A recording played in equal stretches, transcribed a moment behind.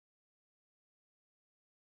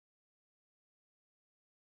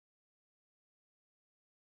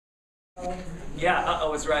Yeah,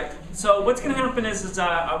 uh-oh is right. So what's going to happen is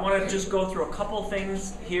I want to just go through a couple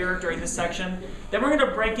things here during this section. Then we're going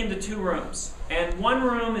to break into two rooms. And one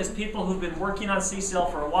room is people who've been working on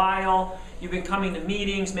CCL for a while. You've been coming to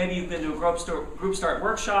meetings. Maybe you've been to a group start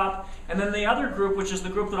workshop. And then the other group, which is the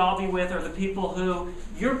group that I'll be with, are the people who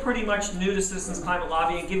you're pretty much new to citizens climate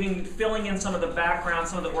lobbying, filling in some of the background,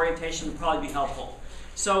 some of the orientation would probably be helpful.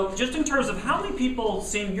 So just in terms of how many people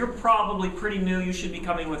seem you're probably pretty new, you should be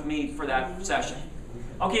coming with me for that session.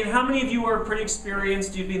 Okay, and how many of you are pretty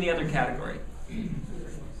experienced? You'd be in the other category.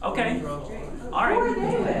 Okay, all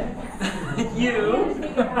right. You,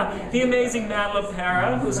 the amazing Matt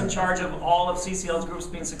LaPera, who's in charge of all of CCL's groups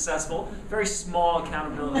being successful. Very small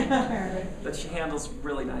accountability that she handles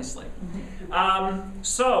really nicely. I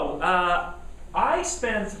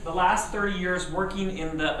spent the last 30 years working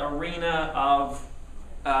in the arena of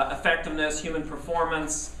effectiveness, human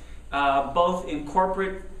performance, both in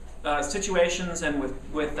corporate situations and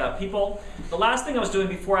with people. The last thing I was doing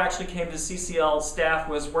before I actually came to CCL staff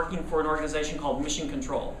was working for an organization called Mission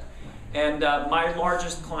Control. And my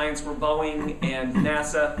largest clients were Boeing and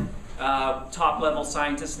NASA, top-level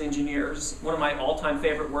scientists and engineers. One of my all-time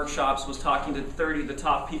favorite workshops was talking to 30 of the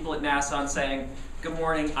top people at NASA and saying, "Good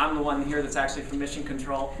morning, I'm the one here that's actually from Mission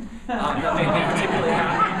Control." That made me particularly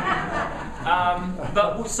happy.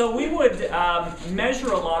 So we would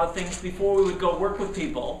measure a lot of things before we would go work with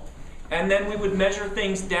people, and then we would measure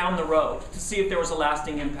things down the road to see if there was a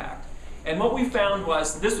lasting impact. And what we found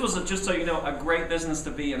was, this was, just so you know, a great business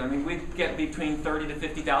to be in. I mean, we'd get between $30,000 to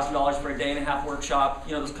 $50,000 for a day-and-a-half workshop.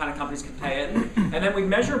 You know, those kind of companies could pay it. And then we'd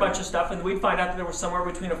measure a bunch of stuff, and we'd find out that there was somewhere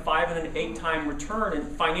between a 5 and an 8 time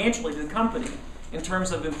return financially to the company in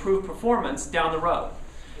terms of improved performance down the road.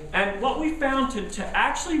 And what we found to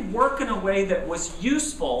actually work in a way that was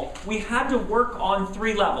useful, we had to work on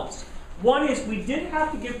 3 levels. One is we did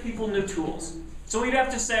have to give people new tools. So we'd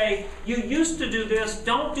have to say, you used to do this,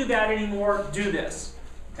 don't do that anymore, do this.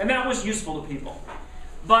 And that was useful to people.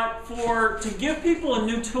 But to give people a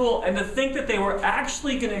new tool and to think that they were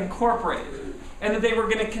actually going to incorporate it and that they were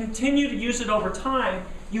going to continue to use it over time,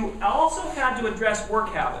 you also had to address work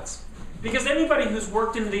habits. Because anybody who's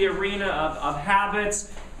worked in the arena of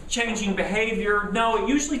habits, changing behavior, it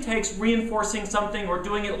usually takes reinforcing something or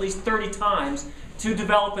doing it at least 30 times to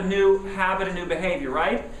develop a new habit, a new behavior,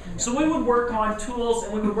 right? So we would work on tools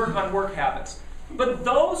and we would work on work habits. But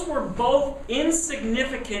those were both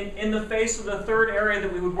insignificant in the face of the third area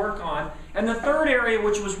that we would work on. And the third area,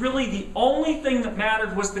 which was really the only thing that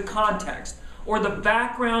mattered, was the context, or the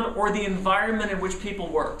background, or the environment in which people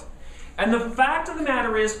worked. And the fact of the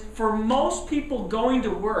matter is, for most people going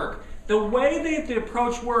to work, the way they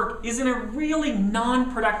approach work is in a really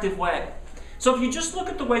non-productive way. So if you just look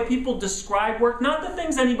at the way people describe work, not the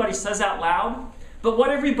things anybody says out loud, but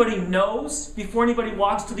what everybody knows before anybody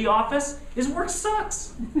walks to the office, is work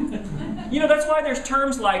sucks. That's why there's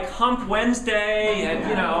terms like Hump Wednesday and,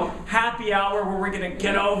 happy hour, where we're going to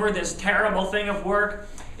get over this terrible thing of work.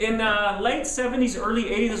 In late 70s, early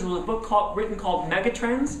 80s, there was a book written called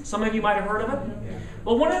Megatrends. Some of you might have heard of it.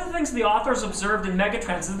 Well, one of the things the authors observed in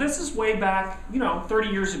Megatrends, and this is way back, 30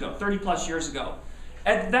 years ago, 30 plus years ago.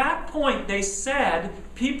 At that point, they said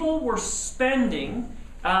people were spending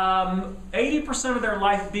 80% of their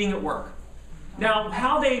life being at work. Now,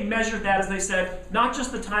 how they measured that is they said, not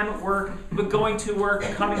just the time at work, but going to work,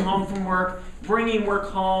 coming home from work, bringing work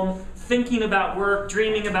home, thinking about work,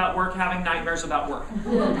 dreaming about work, having nightmares about work.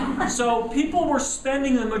 So people were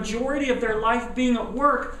spending the majority of their life being at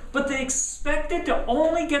work, but they expected to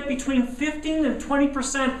only get between 15 and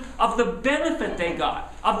 20% of the benefit they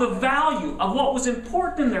got, of the value, of what was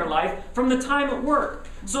important in their life from the time at work.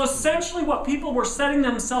 So essentially what people were setting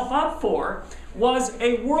themselves up for was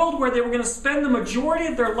a world where they were going to spend the majority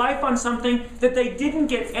of their life on something that they didn't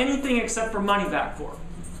get anything except for money back for.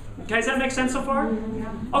 Okay, does that make sense so far?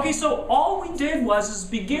 Okay, so all we did was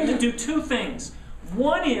begin to do 2 things.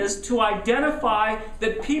 One is to identify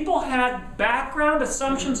that people had background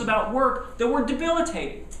assumptions about work that were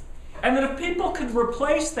debilitating. And that if people could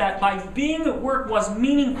replace that by being at work was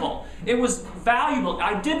meaningful, it was valuable.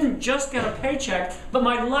 I didn't just get a paycheck, but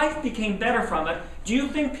my life became better from it. Do you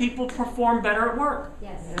think people perform better at work?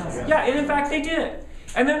 Yes. Yeah, and in fact they did.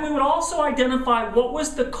 And then we would also identify what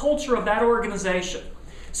was the culture of that organization.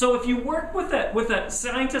 So if you work with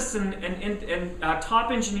scientists and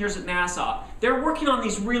top engineers at NASA, they're working on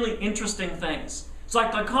these really interesting things. It's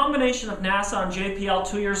like a combination of NASA and JPL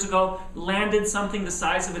 2 years ago landed something the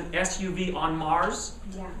size of an SUV on Mars.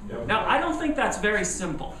 Yeah. Now, I don't think that's very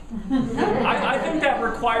simple. I think that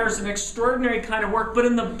requires an extraordinary kind of work, but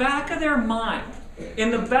in the back of their mind,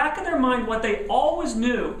 what they always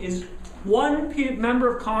knew is one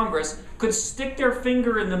member of Congress could stick their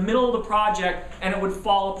finger in the middle of the project and it would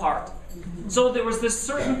fall apart. So there was this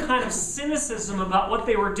certain kind of cynicism about what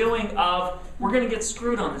they were doing of, we're going to get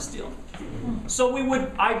screwed on this deal. So we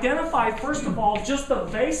would identify, first of all, just the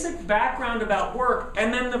basic background about work,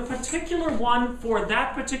 and then the particular one for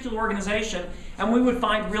that particular organization, and we would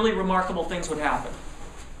find really remarkable things would happen.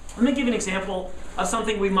 Let me give you an example of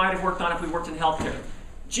something we might have worked on if we worked in healthcare.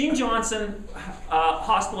 Gene Johnson,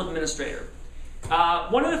 hospital administrator.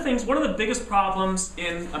 One of the biggest problems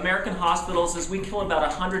in American hospitals is we kill about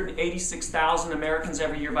 186,000 Americans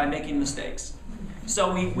every year by making mistakes.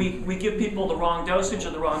 So we give people the wrong dosage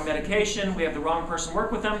or the wrong medication, we have the wrong person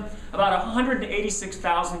work with them. About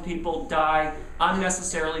 186,000 people die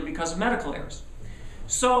unnecessarily because of medical errors.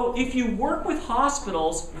 So if you work with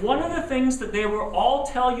hospitals, one of the things that they will all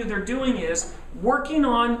tell you they're doing is working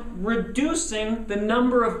on reducing the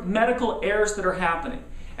number of medical errors that are happening.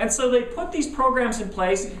 And so they put these programs in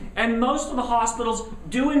place, and most of the hospitals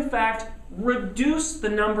do in fact reduce the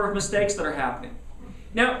number of mistakes that are happening.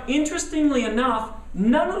 Now, interestingly enough,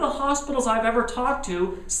 none of the hospitals I've ever talked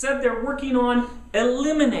to said they're working on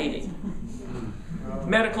eliminating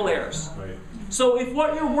medical errors. So if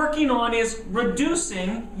what you're working on is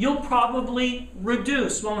reducing, you'll probably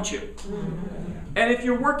reduce, won't you? And if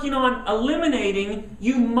you're working on eliminating,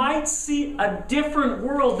 you might see a different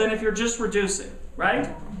world than if you're just reducing, right?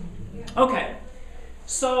 Okay,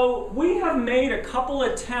 so we have made a couple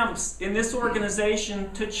attempts in this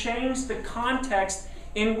organization to change the context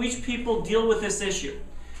in which people deal with this issue.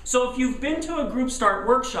 So if you've been to a Group Start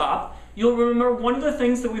workshop, you'll remember one of the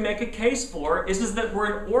things that we make a case for is that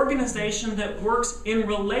we're an organization that works in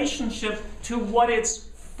relationship to what it's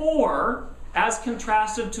for as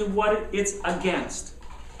contrasted to what it's against.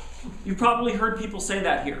 You've probably heard people say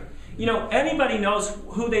that here. You know, everybody knows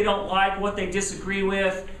who they don't like, what they disagree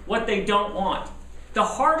with, what they don't want. The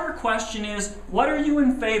harder question is, what are you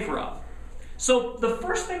in favor of? So the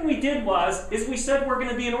first thing we did is we said we're going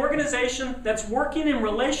to be an organization that's working in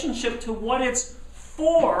relationship to what it's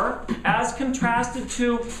for as contrasted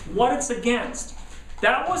to what it's against.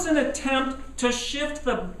 That was an attempt to shift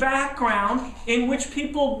the background in which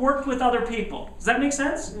people worked with other people. Does that make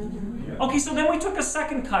sense? Okay, so then we took a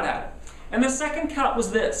second cut at it. And the second cut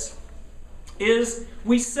was this, is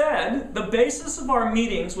we said the basis of our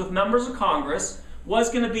meetings with members of Congress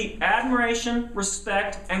was going to be admiration,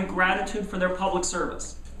 respect, and gratitude for their public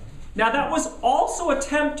service. Now that was also an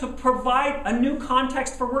attempt to provide a new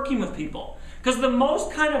context for working with people. Because the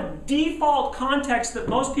most kind of default context that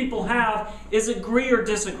most people have is agree or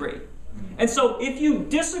disagree. And so if you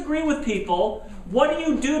disagree with people, what do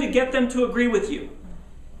you do to get them to agree with you?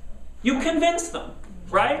 You convince them,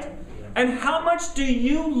 right? And how much do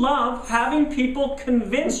you love having people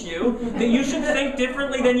convince you that you should think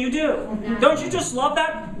differently than you do? Don't you just love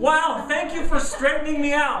that? Wow, thank you for straightening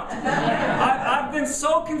me out. I've been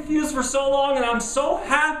so confused for so long, and I'm so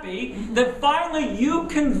happy that finally you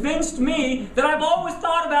convinced me that I've always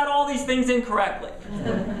thought about all these things incorrectly.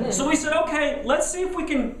 So we said, okay, let's see if we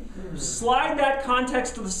can slide that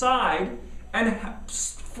context to the side and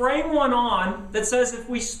frame one on that says if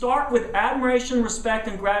we start with admiration, respect,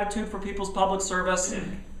 and gratitude for people's public service,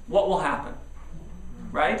 what will happen?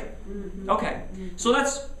 Right? Okay, so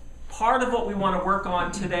that's part of what we want to work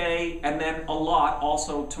on today, and then a lot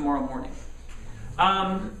also tomorrow morning.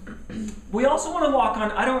 We also want to walk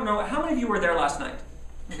on, I don't know, how many of you were there last night?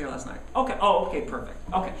 You were there last night? Okay, oh, okay, perfect.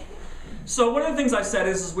 Okay. So one of the things I said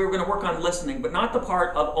is we were going to work on listening, but not the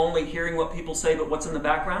part of only hearing what people say, but what's in the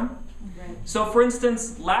background. So for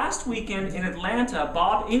instance, last weekend in Atlanta,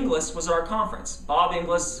 Bob Inglis was at our conference. Bob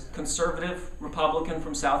Inglis, conservative Republican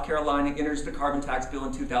from South Carolina, introduced the carbon tax bill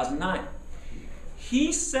in 2009.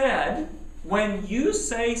 He said, when you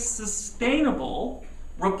say sustainable,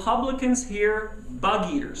 Republicans hear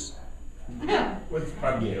bug eaters. What's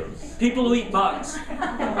bug eaters? People who eat bugs.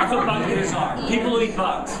 That's what bug eaters are. People who eat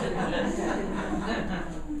bugs.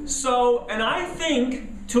 So, and I think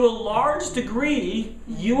to a large degree,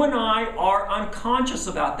 you and I are unconscious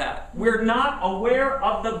about that. We're not aware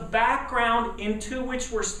of the background into which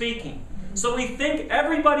we're speaking. So we think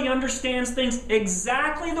everybody understands things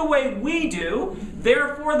exactly the way we do,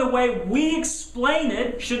 therefore the way we explain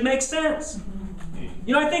it should make sense.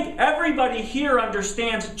 You know, I think everybody here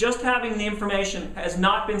understands just having the information has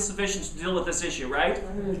not been sufficient to deal with this issue, right?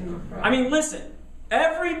 I mean, listen.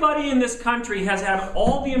 Everybody in this country has had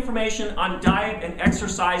all the information on diet and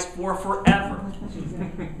exercise for forever.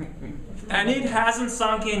 And it hasn't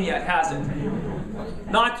sunk in yet, has it?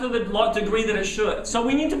 Not to the degree that it should. So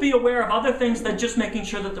we need to be aware of other things than just making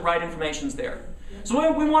sure that the right information's there.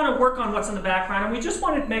 So we want to work on what's in the background, and we just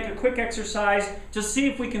want to make a quick exercise to see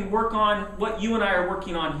if we can work on what you and I are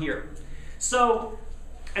working on here. So,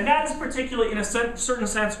 and that is particularly, in a certain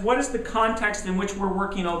sense, what is the context in which we're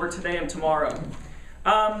working over today and tomorrow?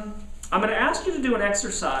 I'm going to ask you to do an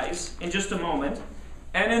exercise in just a moment.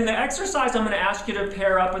 And in the exercise, I'm going to ask you to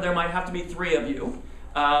pair up, or there might have to be 3 of you,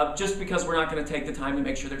 just because we're not going to take the time to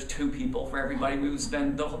make sure there's 2 people for everybody. We would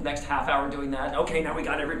spend the next half hour doing that. Okay, now we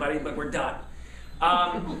got everybody, but we're done.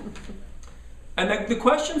 And the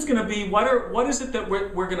question's going to be, what is it that we're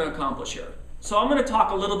going to accomplish here? So I'm going to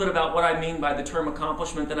talk a little bit about what I mean by the term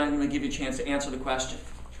accomplishment, then I'm going to give you a chance to answer the question.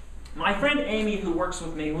 My friend Amy, who works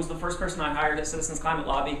with me, who was the first person I hired at Citizens Climate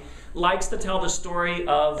Lobby, likes to tell the story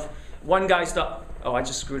of one guy's dog. Oh, I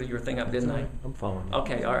just screwed your thing up, didn't I? I'm following.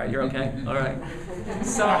 Okay, all right, you're okay? All right.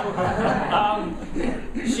 So,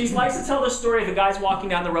 she likes to tell the story of the guy's walking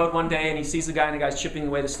down the road one day and he sees the guy and the guy's chipping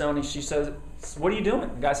away the stone and she says, "What are you doing?"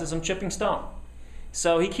 The guy says, "I'm chipping stone."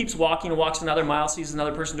 So he keeps walking and walks another mile, sees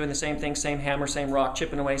another person doing the same thing, same hammer, same rock,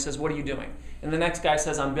 chipping away. He says, "What are you doing?" And the next guy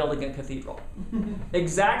says, "I'm building a cathedral."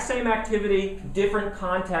 Exact same activity, different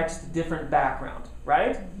context, different background,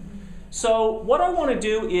 right? So what I want to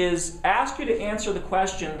do is ask you to answer the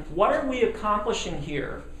question, what are we accomplishing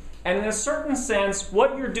here? And in a certain sense,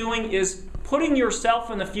 what you're doing is putting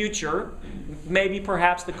yourself in the future, maybe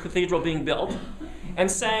perhaps the cathedral being built,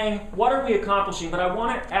 and saying, what are we accomplishing? But I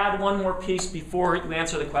want to add one more piece before you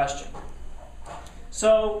answer the question.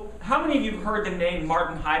 So how many of you have heard the name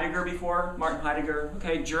Martin Heidegger before? Martin Heidegger,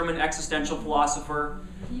 okay, German existential philosopher.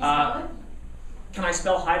 Can you spell it? Can I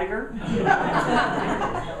spell Heidegger?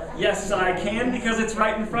 Yes, I can, because it's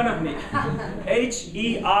right in front of me.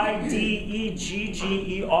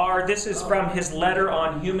 H-E-I-D-E-G-G-E-R. This is from his letter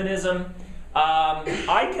on humanism.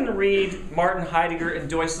 I can read Martin Heidegger in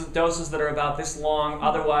doses that are about this long.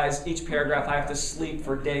 Otherwise, each paragraph I have to sleep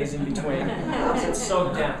for days in between. It's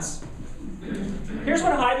so dense. Here's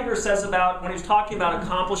what Heidegger says about when he's talking about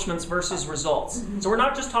accomplishments versus results. So we're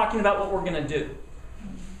not just talking about what we're going to do.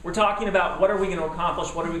 We're talking about what are we going to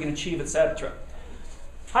accomplish, what are we going to achieve, etc.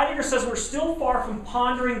 Heidegger says we're still far from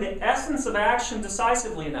pondering the essence of action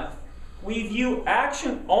decisively enough. We view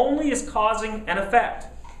action only as causing an effect.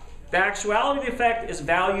 The actuality of the effect is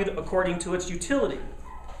valued according to its utility.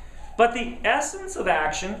 But the essence of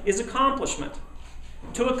action is accomplishment.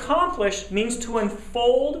 To accomplish means to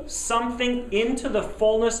unfold something into the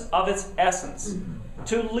fullness of its essence.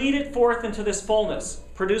 To lead it forth into this fullness.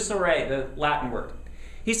 Producere, the Latin word.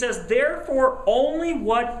 He says, therefore, only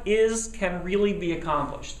what is can really be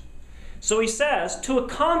accomplished. So he says, to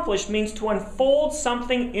accomplish means to unfold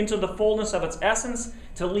something into the fullness of its essence,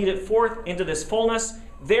 to lead it forth into this fullness.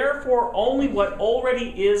 Therefore, only what already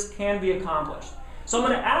is can be accomplished. So I'm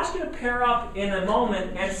going to ask you to pair up in a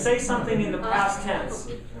moment and say something in the past tense.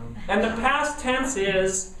 And the past tense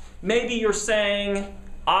is, maybe you're saying,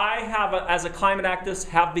 I have, as a climate activist,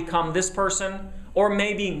 have become this person, or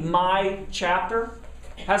maybe my chapter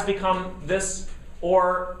has become this,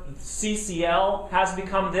 or CCL has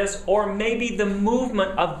become this, or maybe the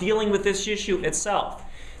movement of dealing with this issue itself.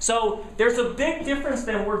 So there's a big difference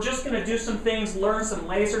then. We're just going to do some things, learn some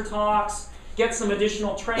laser talks, get some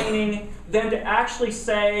additional training, than to actually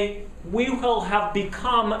say we will have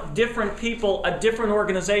become different people, a different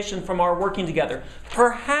organization from our working together.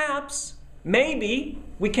 Perhaps, maybe,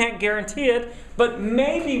 we can't guarantee it, but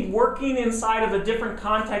maybe working inside of a different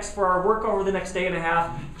context for our work over the next day and a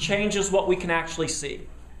half changes what we can actually see.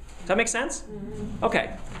 Does that make sense?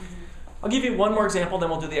 Okay. I'll give you one more example, then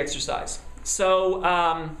we'll do the exercise.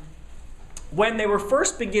 So when they were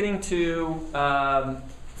first beginning to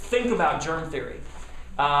think about germ theory,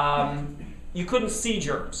 you couldn't see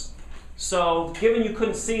germs. So given you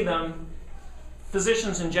couldn't see them,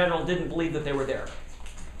 physicians in general didn't believe that they were there.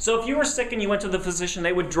 So if you were sick and you went to the physician,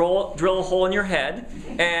 they would drill a hole in your head,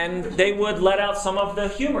 and they would let out some of the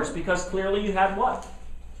humors, because clearly you had what?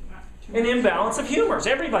 An imbalance of humors.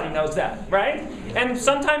 Everybody knows that, right? And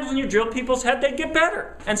sometimes when you drill people's head, they get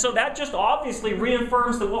better. And so that just obviously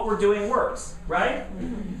reaffirms that what we're doing works, right?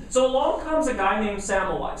 So along comes a guy named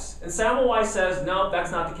Semmelweis. And Semmelweis says, no, that's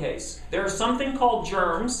not the case. There's something called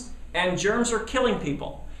germs, and germs are killing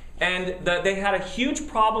people. And they had a huge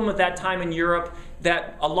problem at that time in Europe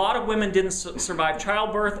that a lot of women didn't survive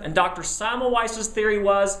childbirth. And Dr. Semmelweis's theory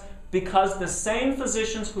was because the same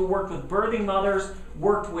physicians who worked with birthing mothers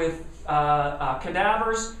worked with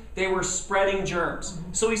cadavers, they were spreading germs.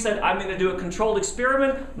 So he said, I'm going to do a controlled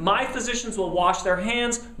experiment. My physicians will wash their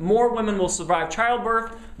hands. More women will survive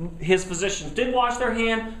childbirth. His physicians did wash their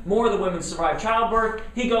hand. More of the women survived childbirth.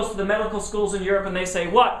 He goes to the medical schools in Europe and they say,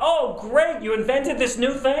 what? Oh, great, you invented this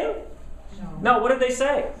new thing? No, what did they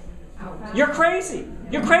say? You're crazy.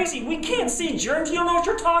 You're crazy. We can't see germs. You don't know what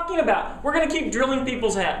you're talking about. We're going to keep drilling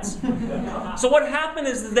people's heads. So what happened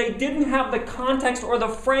is that they didn't have the context or the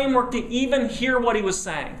framework to even hear what he was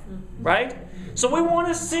saying. Right? So we want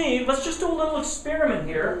to see, let's just do a little experiment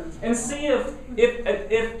here and see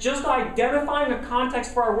if just identifying a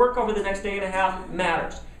context for our work over the next day and a half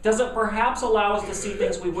matters. Does it perhaps allow us to see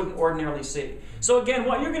things we wouldn't ordinarily see? So again,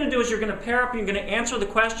 what you're going to do is you're going to pair up, you're going to answer the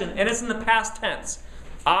question, and it's in the past tense.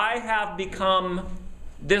 I have become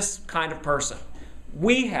this kind of person.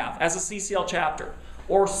 We have, as a CCL chapter,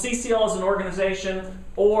 or CCL as an organization,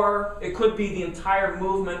 or it could be the entire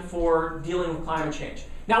movement for dealing with climate change.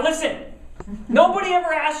 Now listen, nobody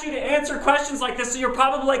ever asked you to answer questions like this, so you're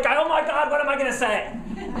probably like, oh my God, what am I going to say?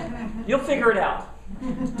 You'll figure it out.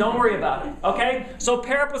 Don't worry about it, okay? So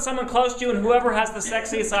pair up with someone close to you, and whoever has the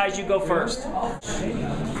sexiest eyes, you go first.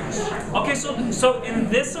 Okay, so in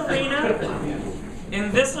this arena,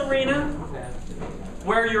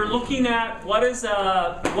 where you're looking at what is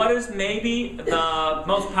maybe the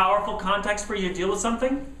most powerful context for you to deal with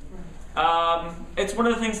something, it's one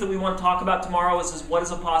of the things that we want to talk about tomorrow is what is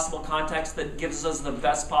a possible context that gives us the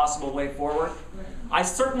best possible way forward. I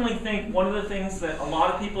certainly think one of the things that a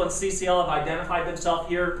lot of people in CCL have identified themselves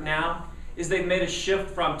here now is they've made a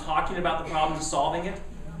shift from talking about the problem to solving it.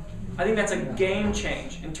 I think that's a game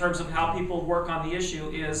change in terms of how people work on the issue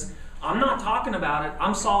is, I'm not talking about it,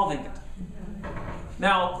 I'm solving it.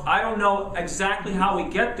 Now, I don't know exactly how we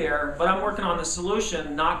get there, but I'm working on the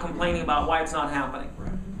solution, not complaining about why it's not happening.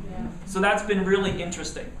 So that's been really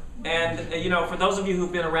interesting. And you know, for those of you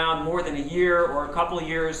who've been around more than a year or a couple of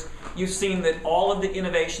years, you've seen that all of the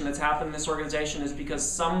innovation that's happened in this organization is because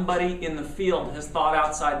somebody in the field has thought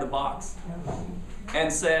outside the box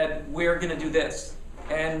and said, we're going to do this.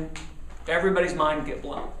 And everybody's mind get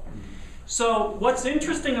blown. So what's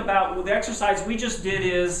interesting about the exercise we just did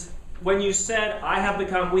is when you said, I have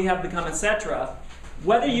become, we have become, etc.,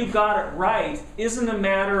 whether you got it right isn't a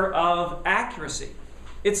matter of accuracy.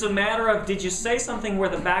 It's a matter of, did you say something where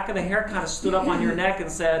the back of the hair kind of stood up on your neck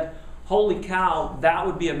and said, holy cow, that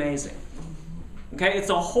would be amazing. Okay,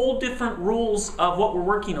 it's a whole different rules of what we're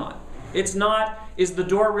working on. It's not, is the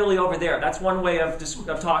door really over there? That's one way of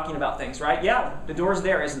talking about things, right? Yeah, the door's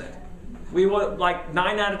there, isn't it? We would, like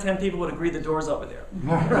 9 out of 10 people would agree the door's over there.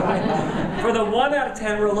 Right? For the 1 out of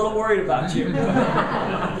 10, we're a little worried about you.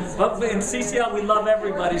 But in CCL, we love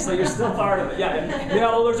everybody, so you're still part of it. Yeah,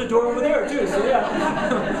 well, there's a door over there too, so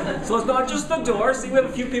yeah. So it's not just the door. See, we have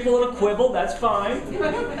a few people that'll quibble, that's fine.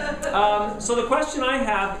 So the question I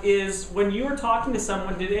have is, when you were talking to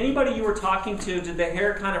someone, did anybody you were talking to, did the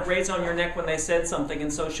hair kind of raise on your neck when they said something,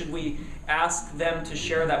 and so should we ask them to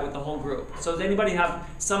share that with the whole group? So does anybody have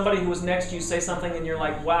somebody who was next to you say something and you're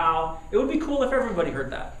like, wow, it would be cool if everybody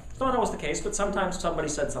heard that? It's not always the case, but sometimes somebody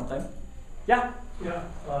said something. Yeah? Yeah,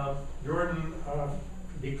 Jordan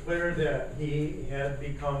declared that he had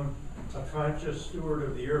become a conscious steward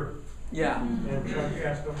of the earth. Yeah. And Chuck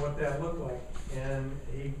asked him what that looked like, and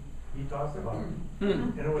he talked about it.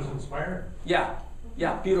 And it was inspiring. Yeah,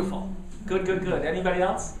 yeah, beautiful. Good, good, good. Anybody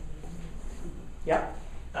else? Yeah?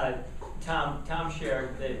 Tom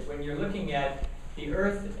shared that when you're looking at the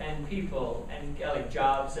earth and people and like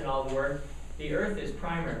jobs and all the work, the earth is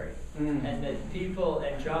primary. And that people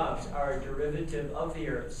and jobs are a derivative of the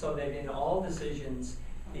earth, so that in all decisions,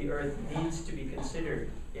 the earth needs to be considered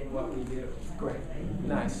in what we do. Great.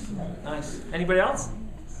 Nice. Nice. Anybody else?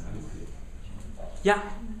 Yeah?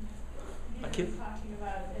 A kid? Talking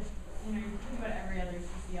about if, you think about every other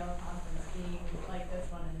CCL conference being like this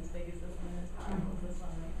one and as big as this one and as powerful as this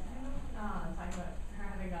one. Talking about her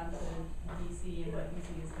having gone to DC and what DC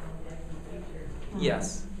is going to look like in the future.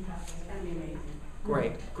 Yes. That'd be amazing.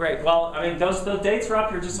 Great, great. Well, I mean, those dates are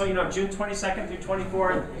up here, just so you know, June 22nd through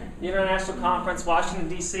 24th, the International Conference, Washington,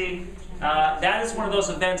 D.C. That is one of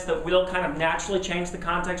those events that will kind of naturally change the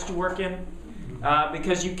context you work in,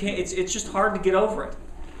 because you can't, it's just hard to get over it.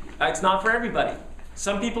 It's not for everybody.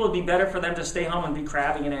 Some people, it'd be better for them to stay home and be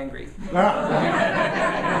crabby and angry. You know,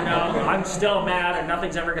 I'm still mad and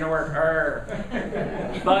nothing's ever going to work.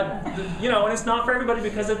 But, you know, and it's not for everybody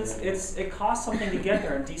because it costs something to get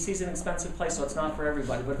there, and DC's an expensive place, so it's not for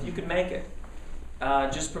everybody. But if you could make it,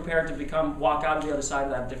 just prepare to walk out of the other side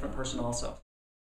of that different person also.